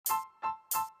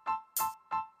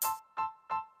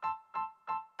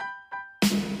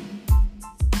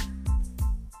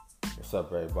What's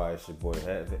up, everybody? It's your boy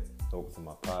Havoc. Welcome to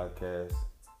my podcast.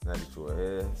 Now that you're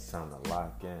here, it's time to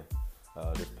lock in.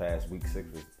 This past week 6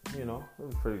 was, it was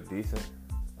pretty decent.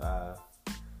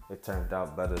 It turned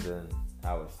out better than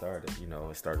how it started.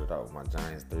 It started out with my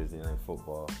Giants Thursday Night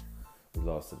Football. We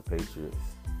lost to the Patriots.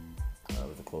 It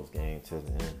was a close game to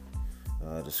the end.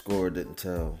 The score didn't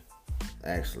tell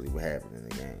actually what happened in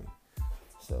the game.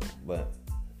 But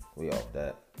we off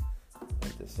that.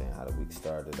 I'm just saying how the week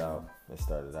started out. It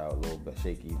started out a little bit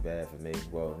shaky, bad for me.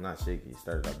 Well, not shaky. It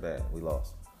started out bad. We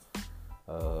lost.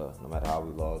 No matter how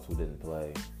we lost, who didn't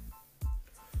play,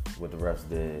 what the refs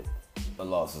did, a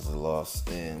loss is a loss.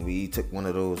 And we took one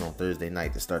of those on Thursday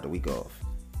night to start the week off.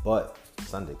 But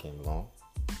Sunday came along,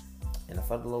 and I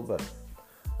felt a little better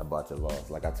about your loss.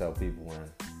 Like I tell people when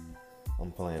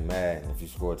I'm playing Madden, if you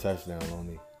score a touchdown on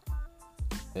me,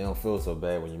 it don't feel so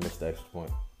bad when you miss the extra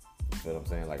point. You feel what I'm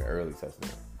saying? Like an early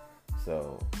touchdown.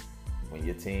 So when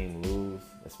your team lose,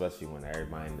 especially when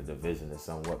everybody in the division is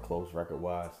somewhat close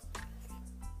record-wise,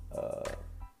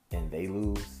 and they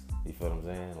lose, you feel what I'm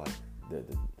saying? Like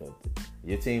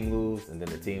your team lose, and then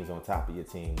the teams on top of your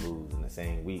team lose in the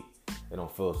same week. It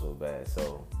don't feel so bad.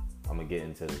 So I'm gonna get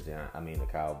into the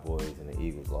Cowboys and the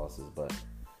Eagles losses, but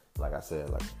like I said,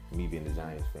 like me being the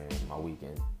Giants fan, my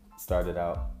weekend started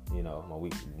out, my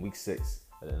week 6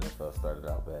 of the NFL started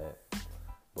out bad,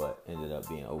 but ended up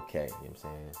being okay. You know what I'm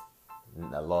saying?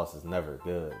 That loss is never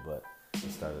good, but it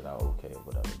started out okay or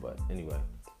whatever. But anyway,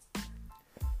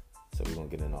 so we're gonna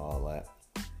get into all that.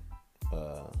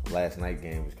 Last night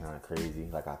game was kind of crazy,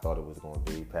 like I thought it was gonna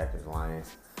be.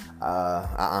 Packers-Lions. I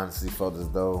honestly felt as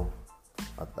though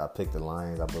I picked the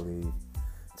Lions, I believe,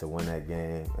 to win that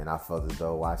game, and I felt as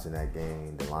though watching that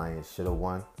game, the Lions should have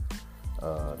won.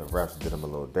 The refs did them a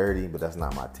little dirty, but that's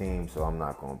not my team, so I'm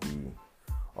not going to be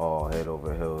all head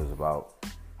over heels about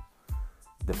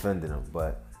defending them.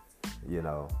 But,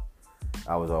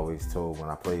 I was always told when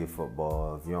I played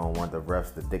football, if you don't want the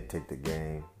refs to dictate the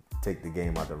game, take the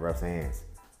game out the refs' hands,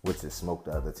 which is smoke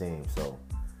the other team. So,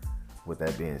 with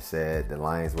that being said, the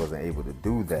Lions wasn't able to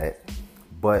do that,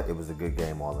 but it was a good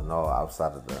game all in all,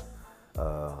 outside of the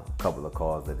couple of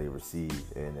calls that they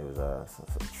received, and it was some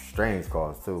strange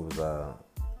calls too. It was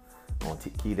on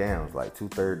key downs, like 2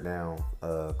 third down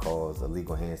calls,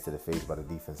 illegal hands to the face by the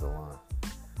defensive line.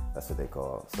 That's what they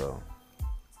call. So,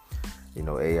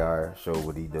 AR showed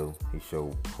what he do. He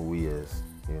showed who he is,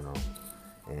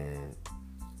 and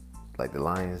like the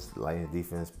Lions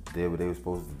defense did what they were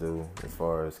supposed to do as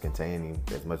far as containing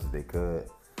as much as they could.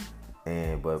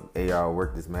 But AR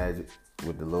worked his magic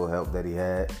with the little help that he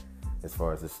had, as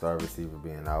far as the star receiver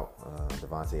being out,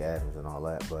 Devontae Adams and all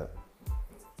that. But,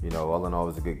 all in all, it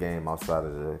was a good game outside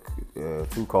of the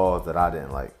 2 calls that I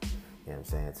didn't like. You know what I'm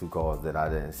saying? 2 calls that I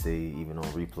didn't see, even on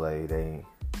replay. They ain't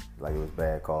like it was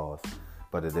bad calls.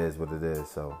 But it is what it is.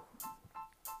 So,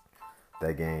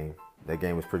 that game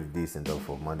was pretty decent, though,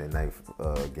 for a Monday night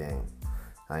game.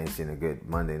 I ain't seen a good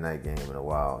Monday night game in a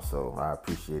while, so I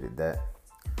appreciated that.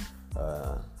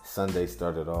 Sunday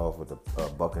started off with the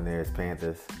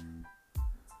Buccaneers-Panthers.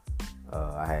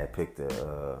 I had picked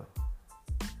the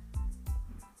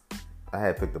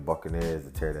Buccaneers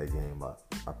to tear that game up.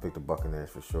 I picked the Buccaneers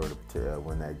for sure to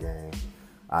win that game.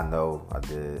 I know I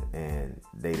did, and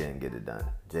they didn't get it done.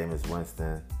 Jameis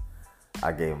Winston,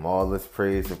 I gave him all this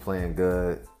praise for playing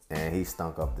good, and he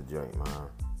stunk up the joint, man.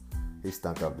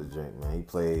 He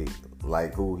played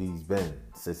like who he's been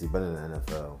since he's been in the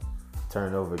NFL.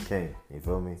 Turnover king, you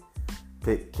feel me?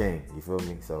 Pick king, you feel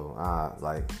me? So, I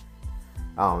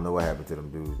don't know what happened to them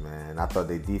dudes, man. I thought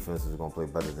their defense was going to play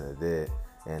better than it did.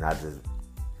 And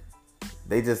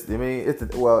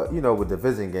with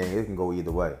division game, it can go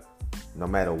either way. No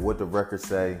matter what the records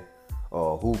say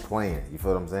or who playing, you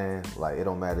feel what I'm saying? Like, it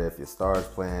don't matter if your stars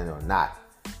playing or not.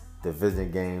 Division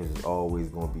games is always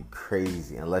going to be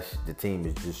crazy unless the team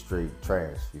is just straight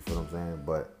trash. You feel what I'm saying?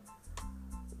 But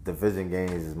division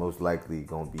games is most likely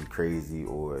going to be crazy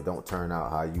or don't turn out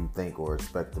how you think or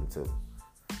expect them to.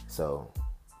 So,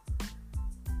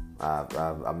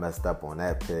 I messed up on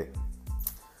that pick.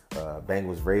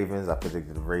 Bengals-Ravens, I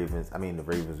predicted the Ravens were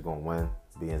going to win,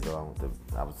 being as though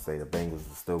I would say the Bengals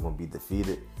were still going to be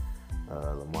defeated.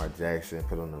 Lamar Jackson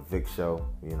put on the Vic show,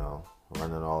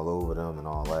 running all over them and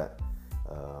all that.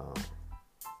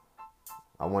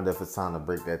 I wonder if it's time to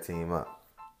break that team up,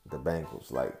 the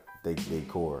Bengals, like they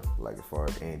core, like as far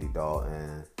as Andy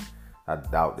Dalton. I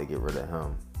doubt they get rid of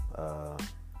him.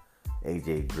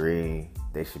 AJ Green,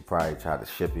 they should probably try to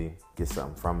ship him, get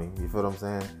something from him. You feel what I'm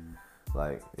saying?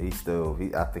 Like I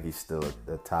think he's still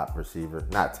a top receiver,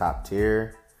 not top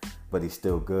tier, but he's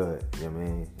still good. You know what I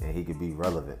mean? And he could be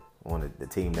relevant on the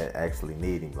team that actually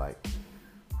need him. Like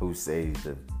who says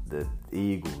the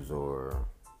Eagles or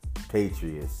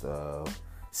Patriots,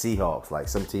 Seahawks, like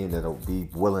some team that'll be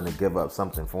willing to give up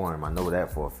something for him. I know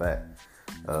that for a fact.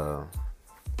 But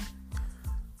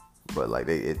like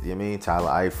Tyler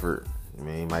Eifert,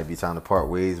 he might be time to part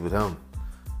ways with him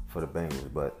for the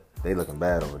Bengals, but they looking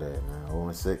bad over there, man.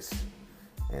 0-6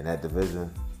 in that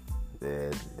division.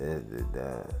 The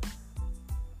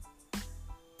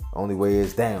only way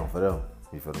is down for them.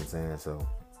 You feel what I'm saying? So,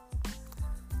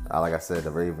 like I said,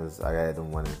 the Ravens, I had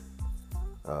them winning.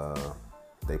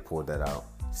 They pulled that out.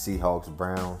 Seahawks,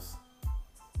 Browns.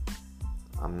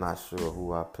 I'm not sure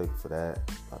who I picked for that.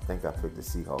 I think I picked the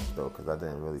Seahawks, though, because I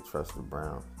didn't really trust the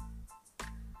Browns.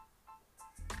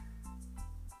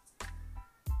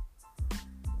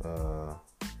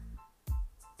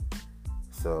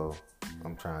 So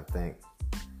I'm trying to think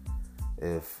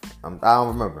I don't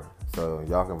remember. So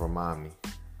y'all can remind me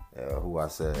who I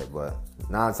said. But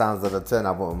 9 times out of 10,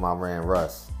 I went with my man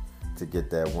Russ to get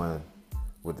that win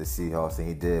with the Seahawks, and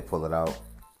he did pull it out.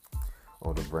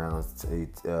 On the Browns, they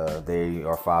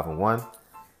are 5-1.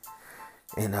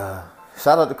 And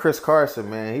shout out to Chris Carson,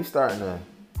 man. He's starting to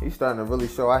really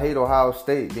show. I hate Ohio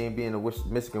State being a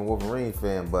Michigan Wolverine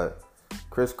fan, but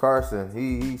Chris Carson,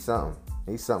 he's something.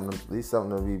 He's something to be, He's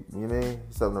something to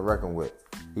reckon with.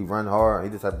 He run hard.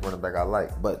 He's the type of running back I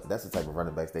like. But that's the type of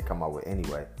running backs they come out with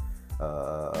anyway.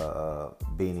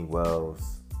 Beanie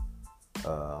Wells.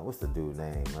 What's the dude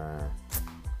name, man?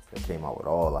 That came out with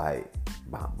all the hype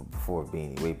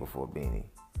way before Beanie.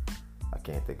 I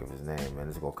can't think of his name, man.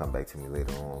 It's gonna come back to me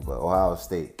later on. But Ohio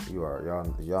State,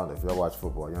 y'all, if y'all watch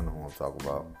football, y'all know who I'm talking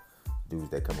about.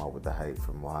 Dudes that come out with the hype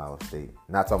from Ohio State.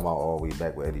 Not talking about all the way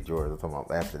back with Eddie George. I'm talking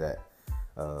about after that.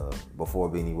 Before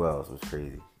Beanie Wells was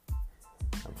crazy.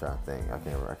 I'm trying to think. I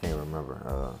can't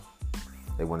remember.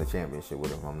 They won the championship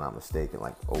with him, if I'm not mistaken,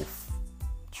 like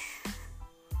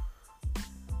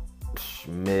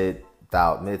mid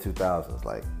 2000s,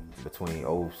 like between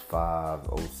 05,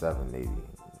 07 maybe.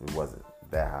 It wasn't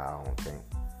that high, I don't think,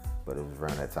 but it was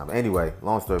around that time. Anyway,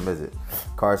 long story visit.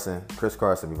 Chris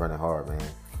Carson be running hard, man,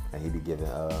 and he be giving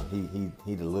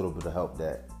he the little bit of help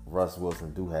that Russ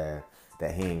Wilson do have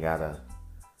that he ain't gotta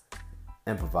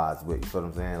improvise with. You feel what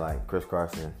I'm saying? Like Chris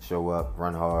Carson show up,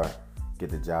 run hard, get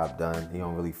the job done. He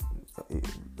don't really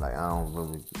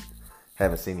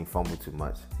haven't seen him fumble too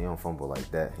much. He don't fumble like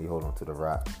that. He hold on to the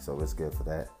rock, so it's good for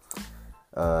that.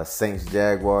 Saints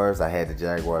Jaguars. I had the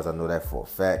Jaguars. I know that for a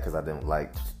fact because I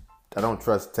don't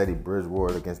trust Teddy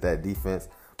Bridgewater against that defense,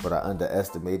 but I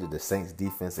underestimated the Saints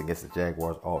defense against the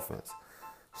Jaguars offense.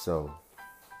 So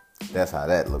that's how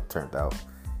that turned out.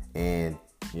 And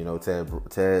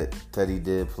Teddy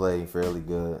did play fairly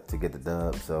good to get the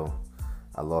dub, so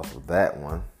I lost with that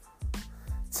one.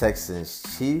 Texans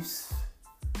Chiefs.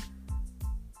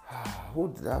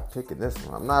 Who did I pick in this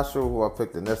one? I'm not sure who I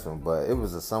picked in this one, but it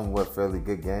was a somewhat fairly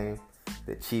good game.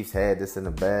 The Chiefs had this in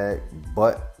the bag,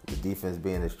 but the defense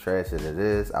being as trash as it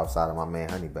is, outside of my man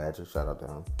Honey Badger, shout out to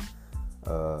him,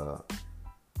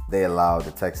 they allowed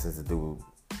the Texans to do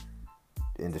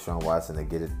in Deshaun Watson to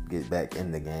get back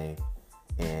in the game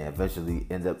and eventually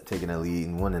end up taking a lead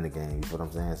and winning the game. You know what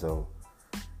I'm saying? So,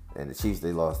 and the Chiefs,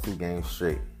 they lost 2 games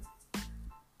straight.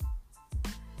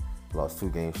 Dropped to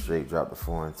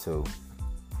 4-2.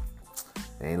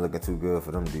 They ain't looking too good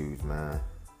for them dudes, man.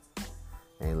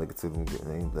 They ain't looking too good.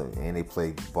 And they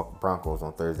play Broncos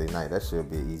on Thursday night. That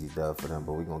should be an easy dub for them,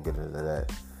 but we're going to get into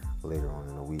that later on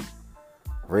in the week.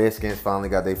 Redskins finally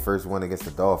got their first win against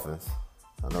the Dolphins.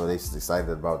 I know they're excited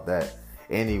about that.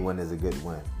 Any win is a good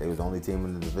win. They was the only team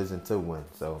in the division to win.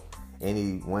 So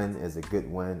any win is a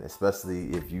good win,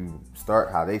 especially if you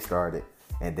start how they started.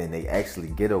 And then they actually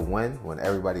get a win when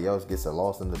everybody else gets a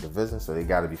loss in the division. So they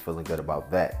got to be feeling good about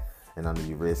that. And I know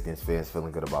you Redskins fans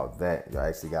feeling good about that. Y'all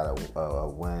actually got a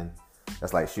win.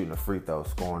 That's like shooting a free throw,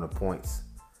 scoring the points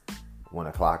when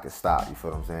the clock is stopped. You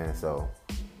feel what I'm saying? So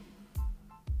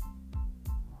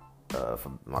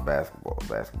for my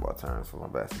basketball terms, for my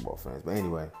basketball fans. But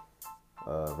anyway,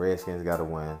 Redskins got a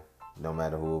win. No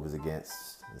matter who it was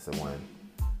against, it's a win.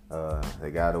 They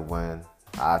got a win.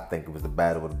 I think it was the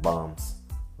battle of the bums.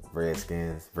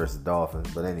 Redskins versus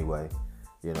Dolphins. But anyway,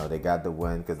 they got the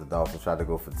win because the Dolphins tried to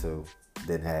go for 2.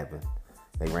 Didn't happen.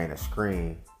 They ran a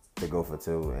screen to go for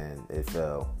 2, and it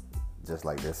fell. Just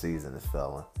like their season is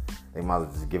failing. They might as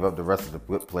well just give up the rest of the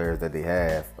good players that they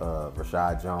have.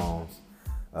 Rashad Jones,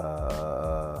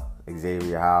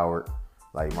 Xavier Howard.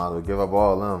 Like, might as well give up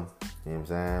all of them. You know what I'm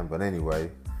saying? But anyway,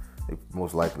 they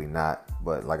most likely not.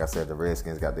 But like I said, the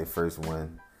Redskins got their first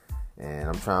win. And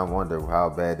I'm trying to wonder how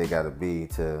bad they got to be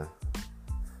to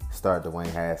start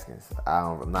Dwayne Haskins.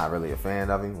 I'm not really a fan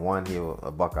of him. One, he's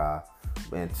a Buckeye,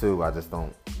 and two, I just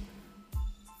don't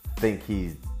think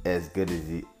he's as good as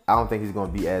I don't think he's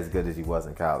going to be as good as he was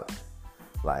in college.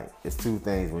 Like, it's two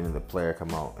things when the player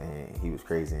come out and he was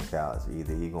crazy in college.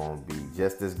 Either he going to be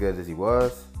just as good as he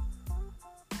was.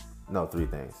 No, three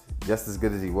things. Just as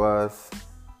good as he was,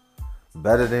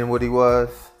 better than what he was,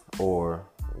 or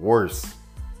worse.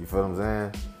 You feel what I'm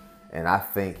saying? And I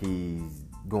think he's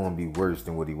going to be worse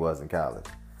than what he was in college.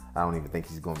 I don't even think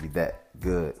he's going to be that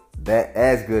good. That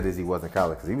as good as he was in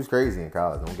college. Because he was crazy in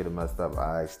college. Don't get it messed up.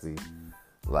 I actually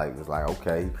was like,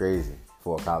 okay, he's crazy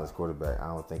for a college quarterback. I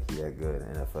don't think he's that good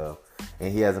in the NFL.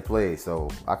 And he hasn't played, so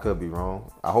I could be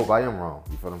wrong. I hope I am wrong.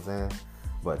 You feel what I'm saying?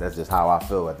 But that's just how I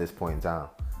feel at this point in time.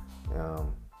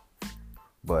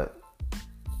 But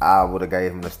I would have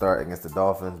gave him the start against the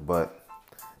Dolphins, but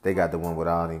they got the one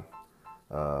without him.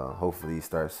 Hopefully he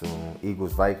starts soon.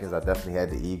 Eagles, Vikings. I definitely had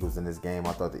the Eagles in this game.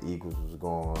 I thought the Eagles was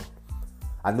going.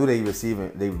 I knew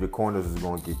the corners was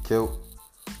going to get killed,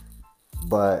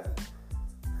 but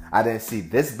I didn't see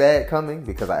this bad coming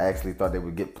because I actually thought they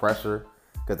would get pressure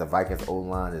because the Vikings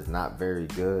O-line is not very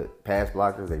good. Pass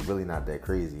blockers, they really not that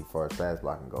crazy as far as pass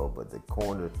blocking go, but the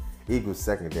Eagles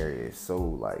secondary is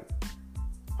so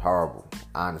horrible,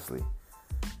 honestly.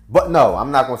 But no,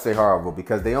 I'm not gonna say horrible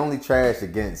because they only trash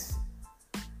against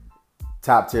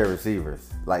top tier receivers.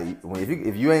 Like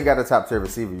if you ain't got a top tier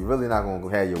receiver, you're really not gonna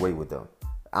have your way with them.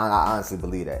 I honestly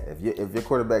believe that. If your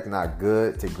quarterback's not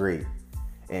good to great,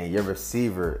 and your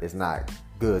receiver is not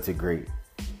good to great,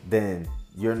 then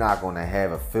you're not gonna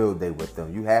have a field day with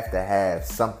them. You have to have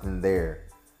something there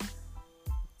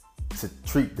to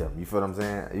treat them. You feel what I'm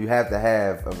saying? You have to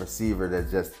have a receiver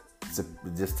that's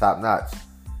just top notch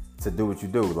to do what you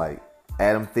do. Like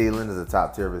Adam Thielen is a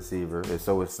top tier receiver, and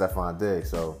so is Stephon Diggs.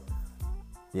 So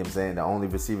you know what I'm saying? The only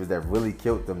receivers that really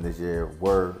killed them this year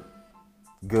were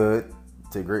good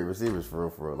to great receivers for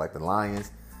real. Like the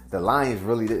Lions. The Lions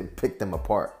really didn't pick them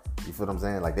apart. You feel what I'm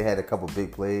saying? Like they had a couple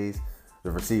big plays. The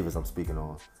receivers I'm speaking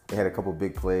on. They had a couple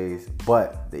big plays,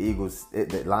 but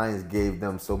the Lions gave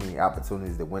them so many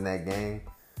opportunities to win that game.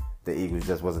 The Eagles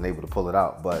just wasn't able to pull it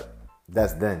out. But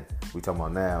that's then. We talking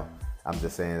about now. I'm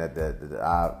just saying that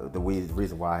the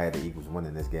reason why I had the Eagles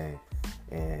winning this game,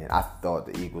 and I thought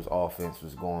the Eagles offense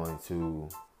was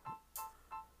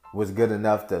good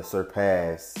enough to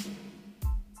surpass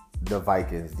the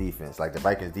Vikings defense. Like the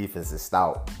Vikings defense is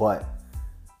stout, but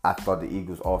I thought the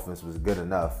Eagles offense was good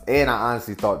enough. And I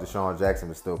honestly thought Deshaun Jackson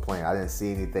was still playing. I didn't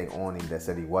see anything on him that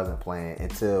said he wasn't playing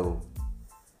until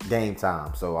game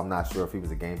time. So I'm not sure if he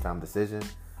was a game time decision,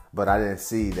 but I didn't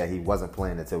see that he wasn't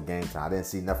playing until game time. I didn't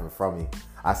see nothing from him.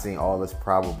 I seen all this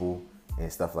probable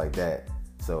and stuff like that.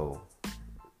 So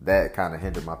that kind of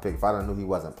hindered my pick. If I knew he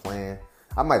wasn't playing,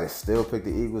 I might have still picked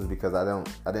the Eagles because I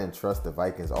didn't trust the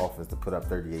Vikings offense to put up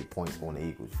 38 points on the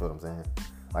Eagles. You feel what I'm saying?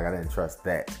 Like I didn't trust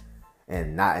that.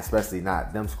 And especially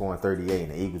not them scoring 38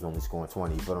 and the Eagles only scoring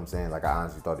 20. You feel what I'm saying? Like I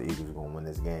honestly thought the Eagles were going to win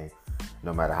this game.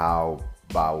 No matter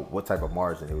by what type of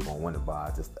margin they were going to win it by.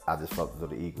 I just felt as though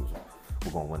the Eagles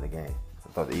were going to win the game.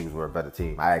 I thought the Eagles were a better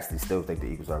team. I actually still think the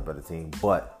Eagles are a better team.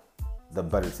 But the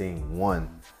better team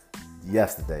won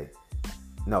yesterday.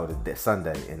 No, the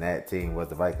Sunday. And that team was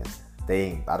the Vikings.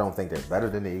 I don't think they're better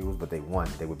than the Eagles, but they won.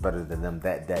 They were better than them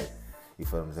that day. You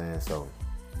feel what I'm saying? So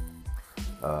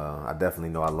I definitely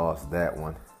know I lost that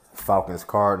one. Falcons,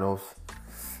 Cardinals.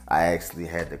 I actually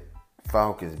had the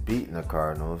Falcons beating the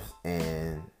Cardinals,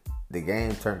 and the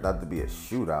game turned out to be a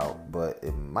shootout, but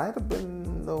it might have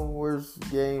been the worst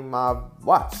game I've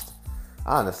watched,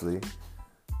 honestly,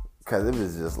 because it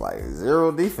was just like zero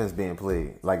defense being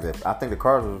played. Like I think the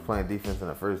Cardinals were playing defense in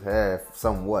the first half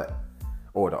somewhat.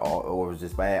 Or it was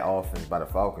just bad offense by the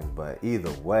Falcons. But either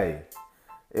way,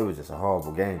 it was just a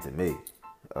horrible game to me.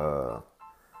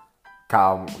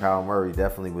 Kyle Murray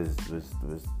definitely was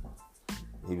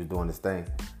he was doing his thing.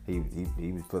 He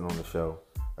was putting on the show.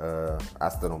 I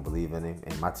still don't believe in him,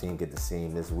 and my team get to see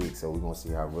him this week, so we're gonna see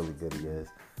how really good he is.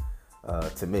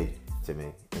 To me,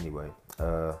 anyway.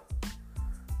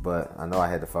 But I know I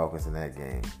had the Falcons in that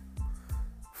game.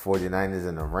 49ers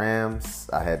and the Rams.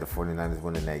 I had the 49ers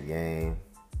winning that game.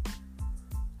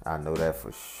 I know that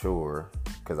for sure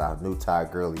because I knew Ty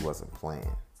Gurley wasn't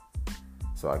playing.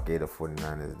 So I gave the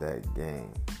 49ers that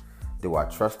game. Do I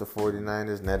trust the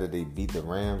 49ers now that they beat the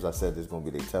Rams? I said this is going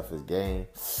to be their toughest game.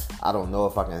 I don't know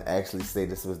if I can actually say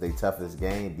this was their toughest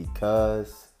game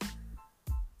because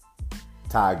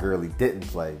Ty Gurley didn't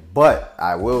play. But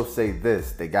I will say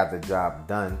this. They got the job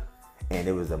done. And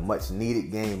it was a much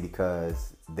needed game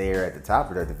because they're at the top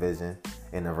of their division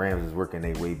and the Rams is working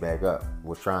their way back up.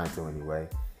 Was trying to anyway.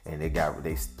 and they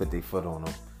put their foot on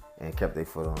them and kept their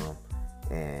foot on them,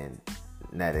 and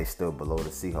now they still below the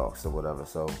Seahawks or whatever.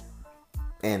 So,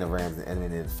 and the Rams, and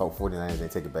then the 49ers, they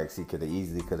take it back. See, they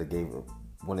easily could have gave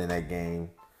winning that game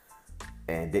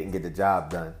and didn't get the job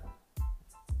done,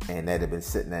 and that'd have been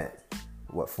sitting at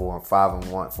what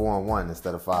 4-1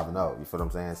 instead of 5-0. You feel what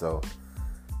I'm saying? So,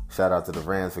 shout out to the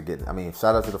Rams for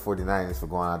shout out to the 49ers for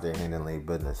going out there and handling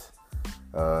business.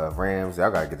 Rams,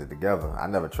 y'all gotta get it together. I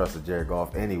never trusted Jared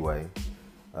Goff anyway.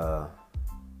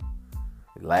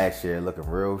 Last year looking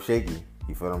real shaky.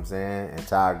 You feel what I'm saying? And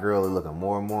Todd Gurley looking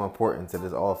more and more important to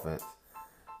this offense.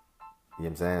 You know what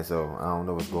I'm saying? So I don't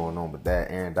know what's going on with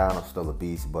that. Aaron Donald's still a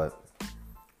beast, but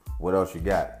what else you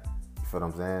got? You feel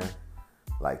what I'm saying?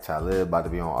 Like Talib about to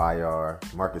be on IR.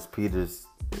 Marcus Peters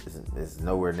is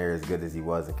nowhere near as good as he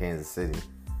was in Kansas City.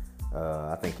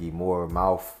 I think he more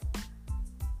mouth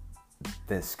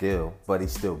than skill, but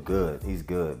he's still good. He's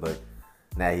good, but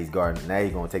now he's guarding. Now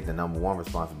he's gonna take the number one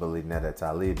responsibility now that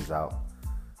Talib is out.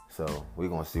 So we're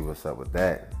gonna see what's up with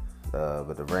that.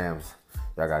 But the Rams,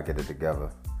 y'all gotta get it together.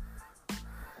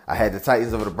 I had the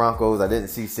Titans over the Broncos. I didn't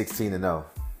see 16-0.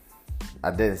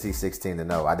 I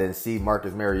didn't see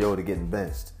Marcus Mariota getting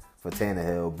benched for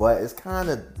Tannehill. But it's kind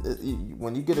of,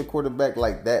 when you get a quarterback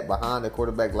like that, behind a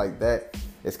quarterback like that,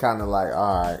 it's kind of like,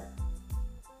 all right,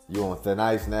 you on thin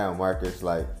ice now, Marcus.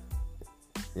 Like,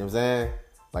 you know what I'm saying?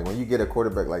 Like, when you get a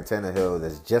quarterback like Tannehill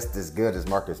that's just as good as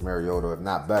Marcus Mariota, if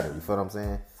not better, you feel what I'm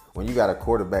saying? When you got a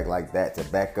quarterback like that to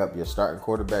back up your starting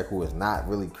quarterback who is not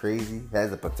really crazy,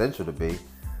 has the potential to be,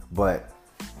 but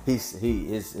his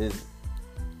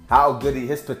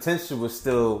potential was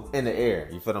still in the air.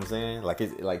 You feel what I'm saying?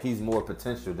 Like he's more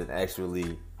potential than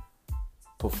actually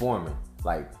performing.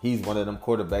 Like, he's one of them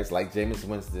quarterbacks like Jameis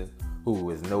Winston who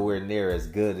is nowhere near as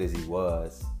good as he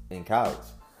was in college.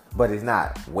 But he's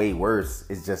not way worse.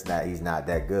 It's just that he's not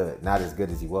that good. Not as good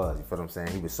as he was. You feel what I'm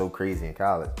saying? He was so crazy in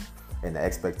college. And the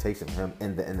expectation of him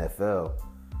in the NFL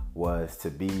was to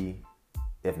be,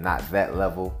 if not that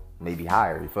level, maybe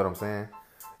higher. You feel what I'm saying?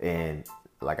 And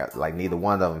like neither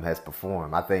one of them has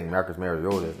performed. I think Marcus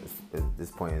Mariota, at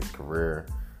this point in his career,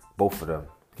 both of them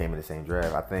came in the same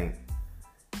draft. I think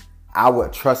I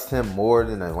would trust him more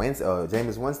than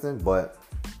Jameis Winston, but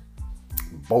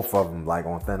both of them like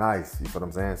on thin ice. You feel what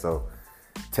I'm saying? So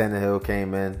Tannehill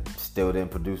came in, still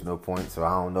didn't produce no points. So I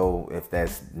don't know if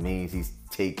that means he's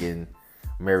taking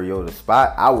Mariota's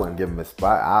spot. I wouldn't give him a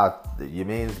spot. You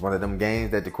mean it's one of them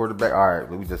games that the quarterback, all right,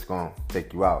 we just gonna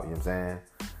take you out. You know what I'm saying?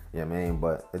 You know what I mean?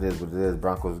 But it is what it is.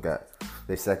 Broncos got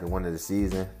their second win of the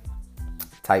season.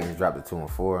 Titans dropped to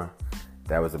 2-4.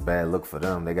 That was a bad look for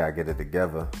them. They gotta get it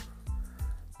together.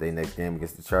 They next game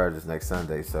against the Chargers next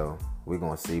Sunday. So we're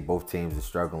gonna see both teams are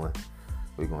struggling.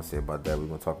 We're gonna see about that. We're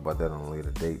gonna talk about that on a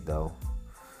later date though.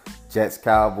 Jets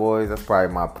Cowboys, that's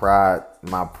probably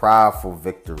my prideful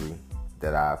victory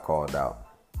that I called out.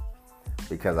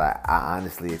 Because I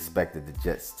honestly expected the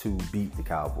Jets to beat the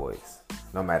Cowboys.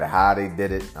 No matter how they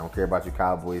did it. I don't care about you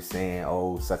Cowboys saying,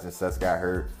 oh, such and such got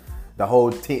hurt. The whole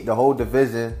team, the whole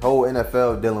division, whole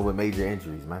NFL dealing with major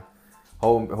injuries, man.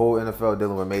 Whole NFL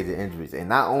dealing with major injuries. And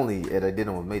not only are they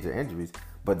dealing with major injuries,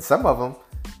 but some of them,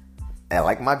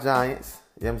 like my Giants,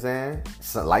 you know what I'm saying?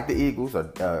 So, like the Eagles,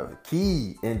 are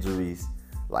key injuries,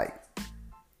 like,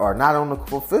 are not on the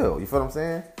field. You feel what I'm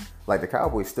saying? Like the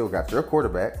Cowboys still got your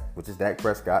quarterback, which is Dak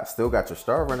Prescott. Still got your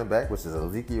star running back, which is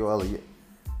Ezekiel Elliott.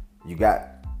 You got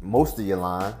most of your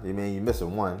line. I mean, you're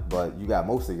missing one, but you got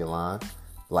most of your line.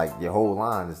 Like your whole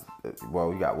line is,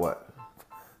 well, you got what?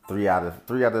 Three out of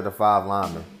the 5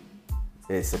 linemen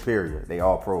is superior. They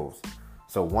all pros.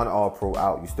 So one all pro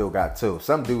out, you still got 2.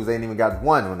 Some dudes ain't even got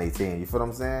 1 on their team. You feel what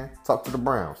I'm saying? Talk to the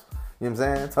Browns. You know what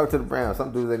I'm saying? Talk to the Browns.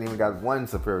 Some dudes ain't even got 1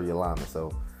 superior lineman.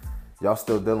 So y'all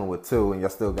still dealing with 2, and y'all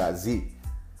still got Zeke.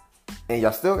 And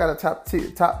y'all still got a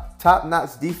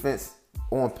top-notch defense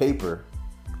on paper.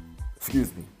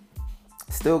 Excuse me.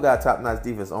 Still got top-notch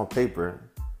defense on paper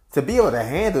to be able to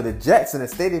handle the Jets in a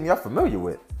stadium y'all familiar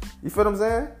with. You feel what I'm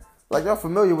saying? Like, y'all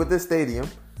familiar with this stadium.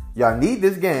 Y'all need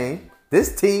this game.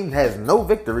 This team has no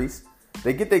victories.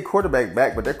 They get their quarterback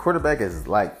back, but their quarterback is,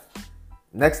 like,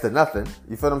 next to nothing.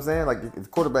 You feel what I'm saying? Like, the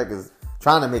quarterback is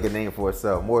trying to make a name for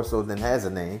itself, more so than has a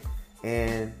name.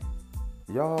 And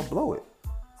y'all blow it.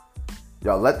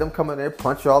 Y'all let them come in there,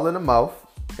 punch y'all in the mouth,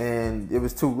 and it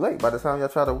was too late by the time y'all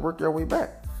try to work your way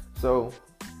back. So,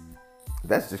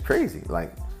 that's just crazy.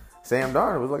 Like, Sam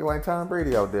Darnold was looking like Tom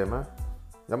Brady out there, man.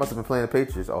 Y'all must have been playing the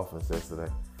Patriots offense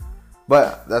yesterday.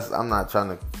 But I'm not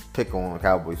trying to pick on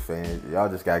Cowboys fans. Y'all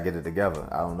just gotta get it together.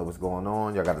 I don't know what's going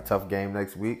on. Y'all got a tough game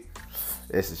next week.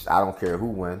 I don't care who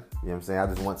wins. You know what I'm saying? I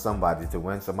just want somebody to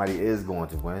win. Somebody is going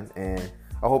to win. And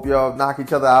I hope y'all knock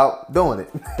each other out doing it.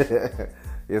 You know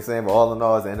what I'm saying? But all in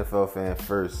all, as an NFL fan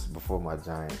first before my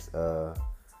Giants.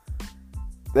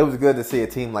 It was good to see a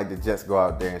team like the Jets go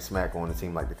out there and smack on a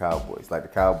team like the Cowboys. Like the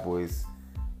Cowboys,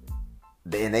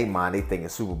 in their mind, they thinking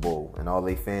Super Bowl. And all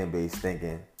their fan base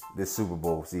thinking this Super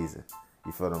Bowl season.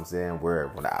 You feel what I'm saying?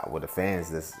 Where the fans,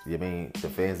 the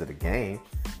fans of the game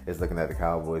is looking at the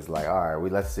Cowboys like, all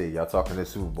right, let's see. Y'all talking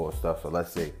this Super Bowl stuff, so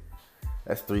let's see.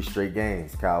 That's 3 straight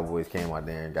games. The Cowboys came out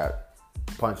there and got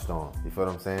punched on. You feel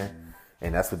what I'm saying?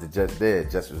 And that's what the Jets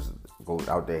did. Jets was go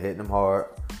out there hitting them hard,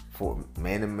 for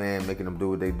man to man, making them do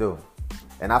what they do.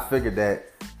 And I figured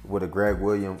that with a Greg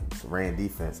Williams ran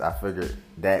defense, I figured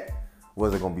that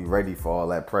wasn't going to be ready for all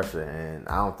that pressure. And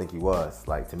I don't think he was,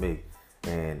 like, to me.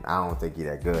 And I don't think he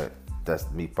that good. That's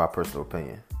my personal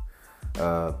opinion.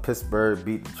 Pittsburgh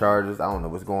beat the Chargers. I don't know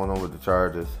what's going on with the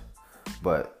Chargers.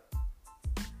 But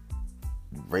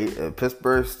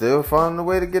Pittsburgh still finding a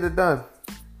way to get it done.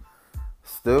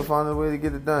 Still finding a way to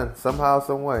get it done. Somehow,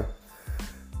 some way.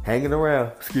 Hanging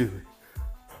around. Excuse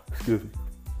me.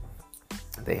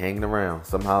 They hanging around.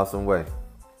 Somehow, some way.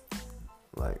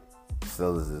 Like,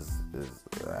 Steelers is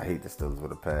I hate the Steelers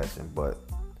with a passion, but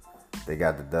they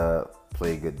got the dub.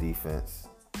 Play good defense.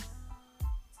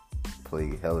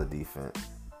 Play hella defense.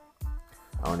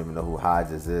 I don't even know who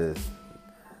Hodges is.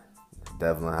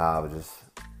 Devlin Hodges.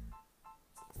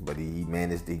 But he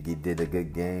managed, he did a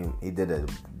good game. He did a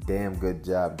damn good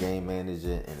job game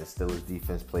managing, and the Steelers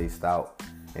defense played stout,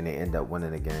 and they end up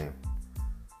winning the game.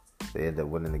 They end up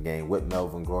winning the game with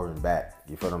Melvin Gordon back.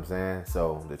 You feel what I'm saying?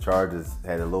 So the Chargers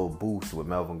had a little boost with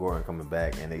Melvin Gordon coming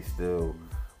back, and they still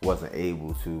wasn't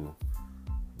able to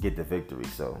get the victory.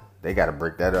 So they got to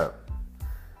break that up.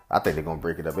 I think they're going to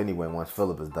break it up anyway once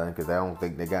Phillip is done, because I don't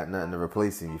think they got nothing to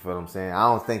replace him. You feel what I'm saying? I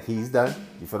don't think he's done.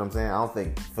 You feel what I'm saying? I don't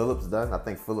think Phillip's done. I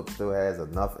think Phillip still has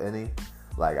enough in him.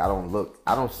 Like, I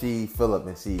don't see Phillip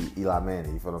and see Eli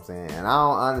Manning. You feel what I'm saying? And I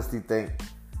don't honestly think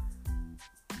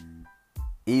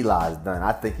Eli's done.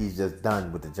 I think he's just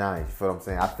done with the Giants. You feel what I'm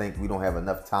saying? I think we don't have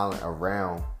enough talent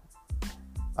around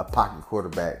a pocket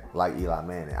quarterback like Eli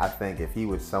Manning. I think if he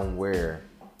was somewhere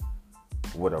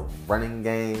with a running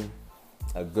game,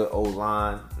 a good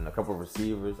O-line, and a couple of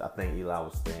receivers, I think Eli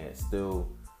would still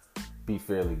be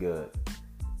fairly good.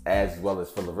 As well as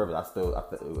Phillip Rivers. I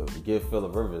give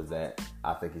Phillip Rivers that.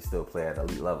 I think he still play at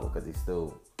elite level, because he's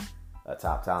still a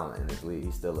top talent in this league.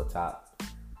 He's still a top,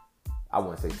 I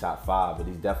wouldn't say top 5, but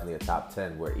he's definitely a top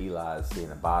 10, where Eli is seeing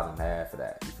the bottom half of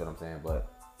that. You feel what I'm saying? But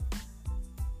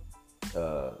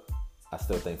I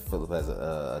still think Phillip has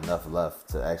enough left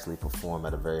to actually perform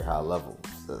at a very high level,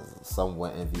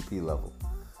 somewhat MVP level.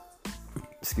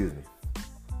 Excuse me.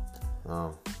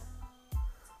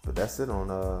 But that's it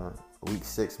on week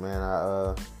 6, man.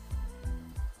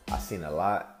 I seen a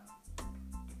lot.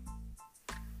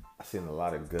 I seen a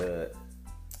lot of good,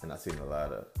 and I seen a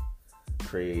lot of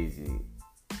crazy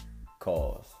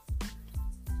calls.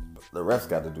 The refs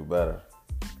got to do better.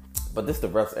 But this the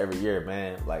refs every year,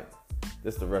 man. Like,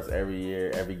 this the refs every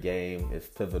year. Every game is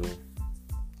pivotal,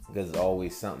 because it's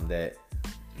always something that,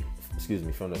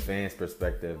 from the fans'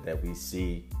 perspective, that we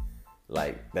see,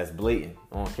 like, that's blatant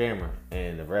on camera.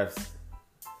 And the refs,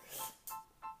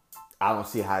 I don't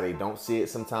see how they don't see it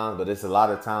sometimes, but it's a lot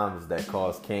of times that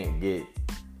calls can't get,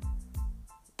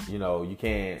 you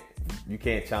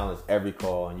can't challenge every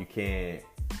call, and you can't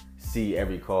see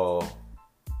every call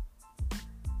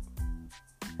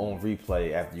on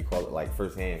replay after you call it, like,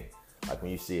 firsthand, like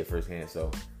when you see it firsthand. So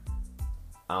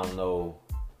I don't know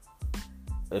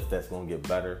if that's going to get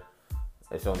better.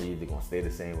 It's only either going to stay the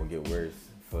same or get worse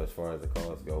for as far as the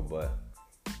calls go. But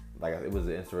like, it was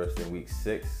an interesting week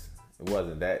 6. It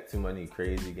wasn't that too many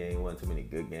crazy games, wasn't too many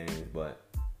good games, but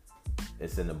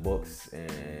it's in the books,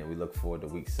 and we look forward to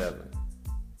week 7.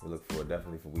 We look forward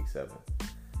definitely for week 7.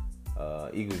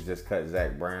 Eagles just cut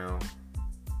Zach Brown.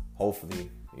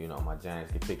 Hopefully, my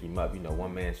Giants can pick him up.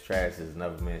 One man's trash is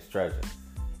another man's treasure.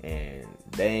 And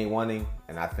they ain't won him,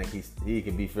 and I think he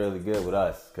can be fairly good with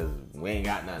us, because we ain't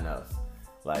got nothing else.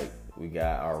 Like, we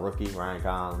got our rookie, Ryan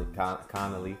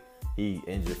Connolly. He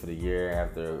injured for the year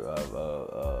after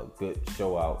a good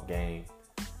show-out game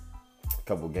a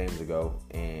couple games ago.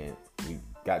 And we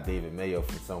got David Mayo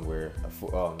from somewhere.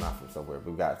 Not from somewhere,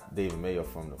 but we got David Mayo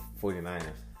from the 49ers.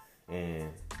 And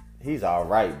he's all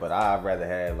right, but I'd rather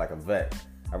have, like, a vet.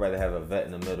 I'd rather have a vet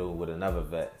in the middle with another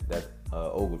vet. That's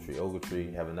Ogletree.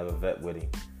 Ogletree, have another vet with him.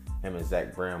 him and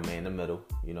Zach Brown man in the middle.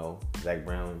 You know, Zach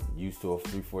Brown used to a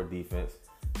 3-4 defense.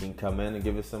 He can come in and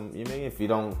give us some. You mean if you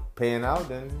don't pay him out,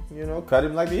 then cut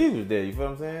him like the Eagles did. You feel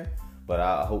what I'm saying? But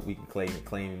I hope we can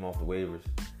claim him off the waivers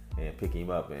and pick him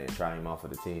up and try him out for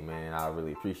the team, man. I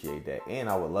really appreciate that, and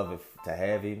I would love it to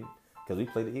have him because we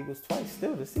played the Eagles twice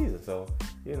still this season. So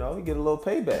we get a little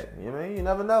payback. You know what I mean? You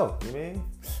never know. You know what I mean?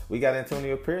 We got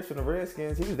Antonio Pierce from the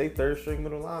Redskins. He was their third string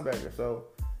middle linebacker. So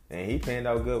and he panned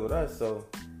out good with us. So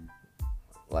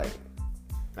like.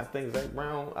 I think Zach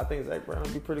Brown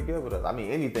would be pretty good with us. I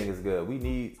mean, anything is good. We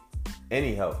need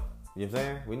any help. You know what I'm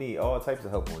saying? We need all types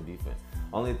of help on defense.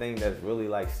 Only thing that's really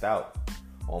like stout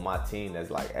on my team that's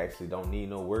like actually don't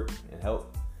need no work and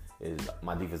help is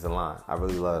my defensive line. I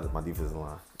really love my defensive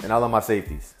line. And I love my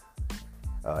safeties.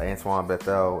 Antoine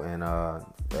Bethel and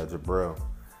Jabril.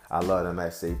 I love them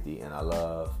at safety. And I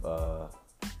love...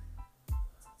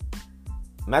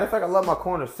 matter of fact, I love my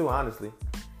corners too, honestly.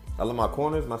 I love my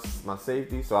corners, my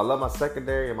safety. So I love my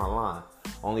secondary and my line.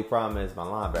 Only problem is my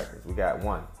linebackers. We got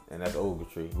one, and that's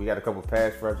Ogletree. We got a couple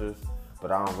pass rushers,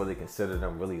 but I don't really consider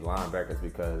them really linebackers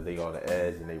because they on the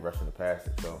edge and they rushing the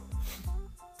passer. So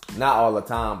not all the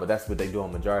time, but that's what they do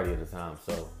on majority of the time.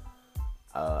 So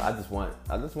I just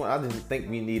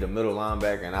think we need a middle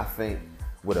linebacker, and I think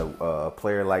with a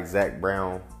player like Zach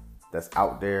Brown that's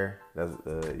out there,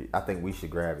 I think we should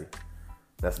grab it.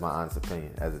 That's my honest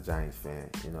opinion as a Giants fan.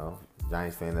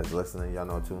 Giants fan that's listening, y'all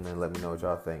know, tune in, let me know what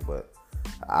y'all think. But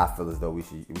I feel as though we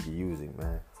can use him,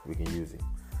 man. We can use him.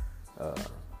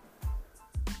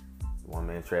 One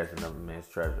man's trash, another man's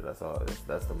treasure. That's all.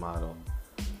 That's the motto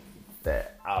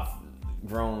that I've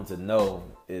grown to know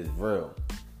is real,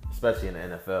 especially in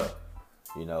the NFL.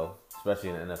 Especially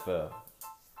in the NFL.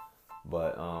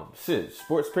 But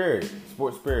sports period.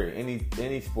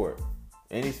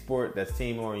 Any sport that's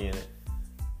team oriented.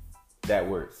 That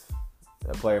works.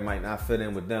 A player might not fit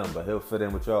in with them, but he'll fit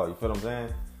in with y'all. You feel what I'm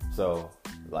saying? So,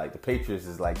 like, the Patriots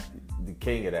is like the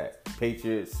king of that.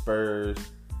 Patriots, Spurs,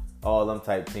 all them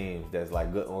type teams that's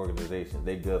like good organizations.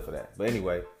 They good for that. But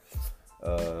anyway,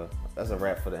 that's a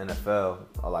wrap for the NFL.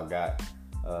 All I got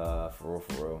for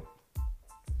real,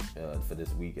 for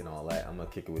this week and all that. I'm going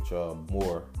to kick it with y'all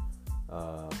more.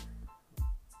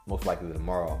 Most likely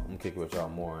tomorrow. I'm going to kick it with y'all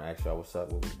more and ask y'all what's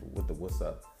up with the what's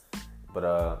up.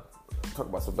 But, talk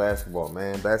about some basketball,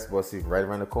 man. Basketball season right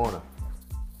around the corner.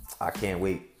 I can't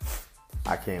wait.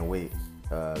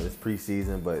 It's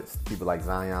preseason, but people like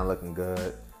Zion looking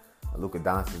good. Luka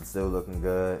Doncic still looking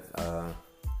good.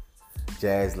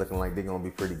 Jazz looking like they're going to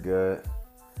be pretty good.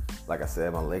 Like I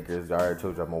said, my Lakers, I already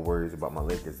told you I'm more worries about my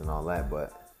Lakers and all that,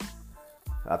 but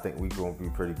I think we're going to be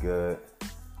pretty good.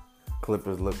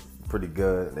 Clippers look pretty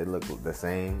good. They look the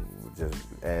same. Just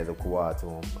add a Kawhi to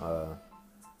them.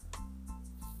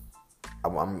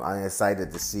 I'm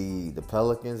excited to see the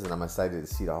Pelicans, and I'm excited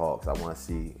to see the Hawks. I want to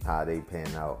see how they pan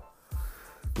out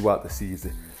throughout the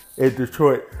season. In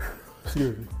Detroit,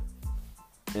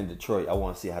 I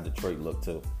want to see how Detroit look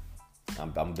too.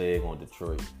 I'm big on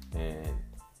Detroit, and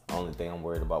the only thing I'm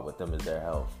worried about with them is their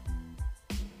health.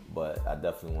 But I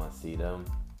definitely want to see them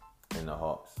and the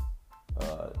Hawks,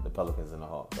 the Pelicans and the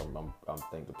Hawks. I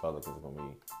think the Pelicans are gonna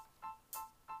be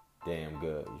damn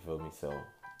good. You feel me? So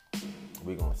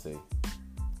we gonna see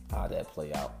how that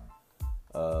play out.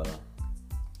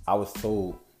 I was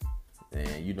told,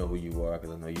 and you know who you are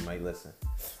because I know you might listen.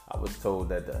 I was told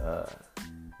that the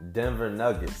Denver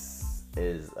Nuggets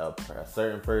is a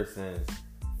certain person's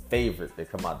favorite to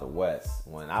come out the West.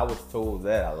 When I was told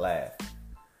that, I laughed.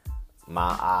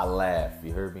 I laughed.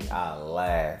 You heard me? I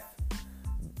laughed.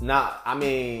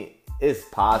 It's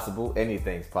possible.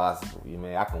 Anything's possible.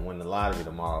 I can win the lottery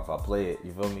tomorrow if I play it.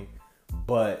 You feel me?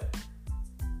 But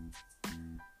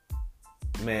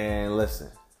man, listen,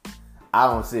 I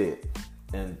don't see it.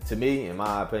 And to me, in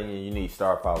my opinion, you need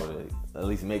star power to at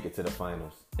least make it to the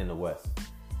finals in the West.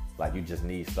 Like, you just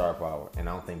need star power. And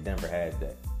I don't think Denver has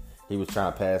that. He was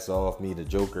trying to pass off me the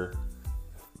Joker,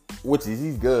 which is,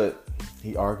 he's good.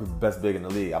 He argued best big in the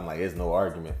league. I'm like, there's no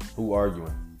argument. Who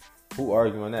arguing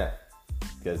that?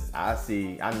 Because I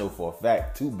know for a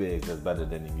fact 2 bigs that's better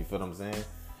than him. You feel what I'm saying?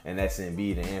 And that's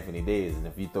Embiid and Anthony Davis. And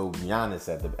if you throw Giannis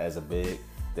as a big,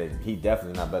 then he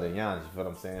definitely not better than Giannis. You feel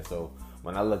what I'm saying? So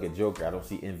when I look at Joker, I don't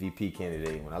see MVP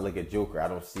candidate. When I look at Joker, I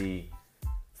don't see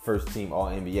first team All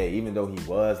NBA. Even though he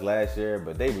was last year,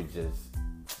 but they were just,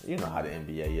 you know how the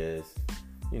NBA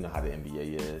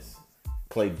is.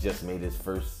 Clay just made his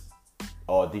first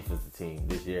All Defensive team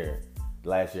this year.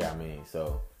 Last year, I mean.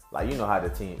 So you know how the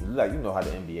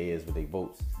NBA is with their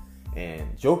votes.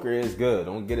 And Joker is good.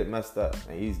 Don't get it messed up.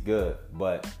 And he's good.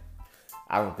 But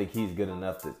I don't think he's good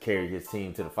enough to carry his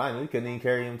team to the final. He couldn't even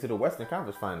carry him to the Western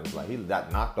Conference Finals. Like, he got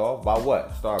knocked off by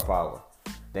what? Star power.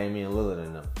 Damian Lillard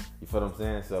and them. You feel what I'm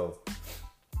saying? So,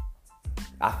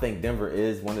 I think Denver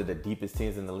is one of the deepest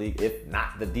teams in the league, if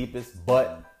not the deepest,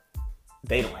 but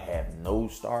they don't have no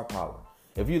star power.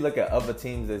 If you look at other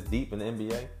teams that's deep in the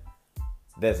NBA,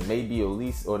 that's maybe at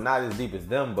least, or not as deep as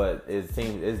them, but is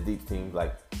deep teams,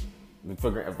 like, all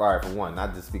right, for one,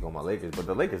 not just speak on my Lakers, but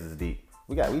the Lakers is deep.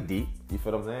 We deep, you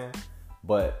feel what I'm saying?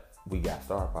 But we got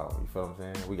star power, you feel what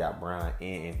I'm saying? We got Bron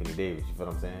and Anthony Davis, you feel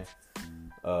what I'm saying?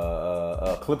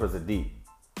 Clippers are deep.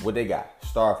 What they got?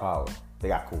 Star power. They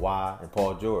got Kawhi and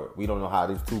Paul George. We don't know how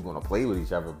these two going to play with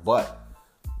each other, but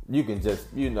you can just,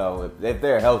 if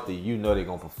they're healthy, they're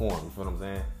going to perform, you feel what I'm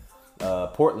saying?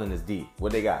 Portland is deep.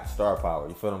 What they got? Star power,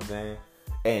 you feel what I'm saying?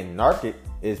 And Nurkic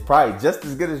is probably just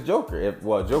as good as Joker.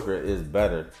 Joker is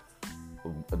better.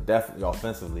 Definitely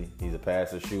offensively, he's a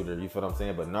passer, shooter. You feel what I'm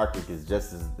saying? But Nurkic is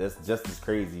just as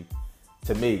crazy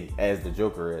to me as the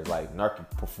Joker is. Like, Nurkic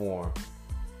perform.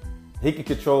 He can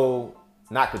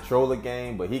not control a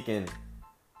game, but he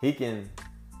can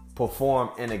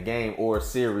perform in a game or a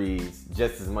series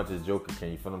just as much as Joker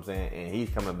can. You feel what I'm saying? And he's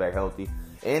coming back healthy.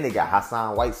 And they got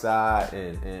Hassan Whiteside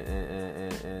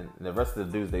and the rest of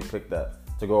the dudes they picked up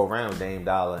to go around Dame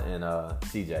Dollar and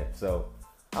CJ. So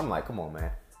I'm like, come on,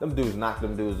 man. Them dudes knocked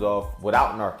them dudes off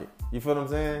without Nurkic. You feel what I'm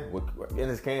saying? In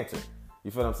his Cancer.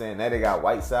 You feel what I'm saying? Now they got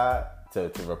Whiteside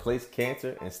to replace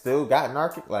Cancer and still got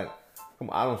Nurkic. Like, come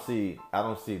on, I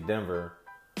don't see Denver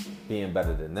being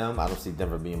better than them. I don't see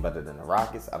Denver being better than the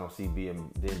Rockets. I don't see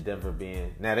Denver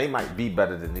being... Now, they might be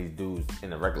better than these dudes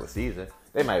in the regular season.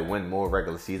 They might win more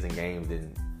regular season games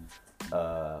than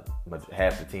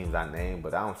half the teams I named,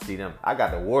 but I don't see them. I got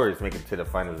the Warriors making it to the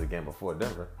finals again before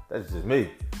Denver. That's just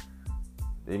me.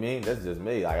 You mean? That's just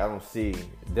me. Like, I don't see...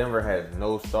 Denver has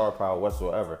no star power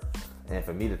whatsoever. And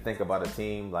for me to think about a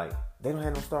team, like, they don't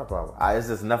have no star power. It's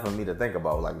just nothing for me to think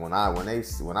about. Like, when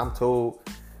I'm told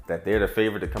that they're the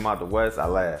favorite to come out the West, I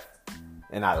laugh.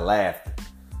 And I laughed.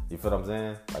 You feel what I'm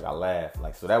saying? Like, I laughed.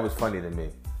 Like, so that was funny to me.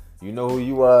 You know who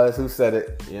you was, who said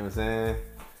it. You know what I'm saying?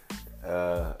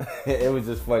 It was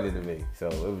just funny to me. So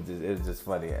it was just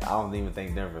funny. I don't even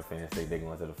think Denver fans think they're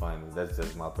going to the finals. That's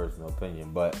just my personal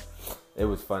opinion. But it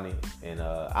was funny. And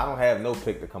I don't have no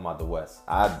pick to come out the West.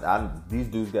 These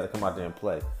dudes got to come out there and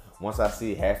play. Once I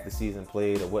see half the season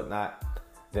played or whatnot,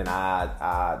 then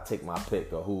I take my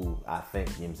pick of who I think,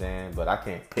 you know what I'm saying? But I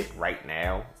can't pick right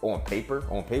now on paper.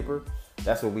 On paper,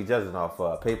 that's what we judging off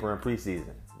of. Paper and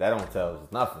preseason. That don't tell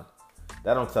us nothing.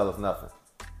 That don't tell us nothing.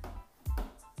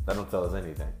 That don't tell us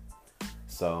anything.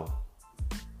 So,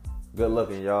 good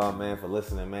looking, y'all, man, for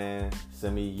listening, man.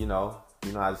 Send me, you know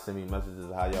how to send me messages,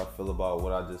 how y'all feel about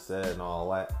what I just said and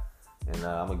all that. And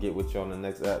I'm going to get with you on the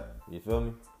next ep. You feel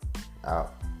me?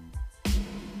 Out.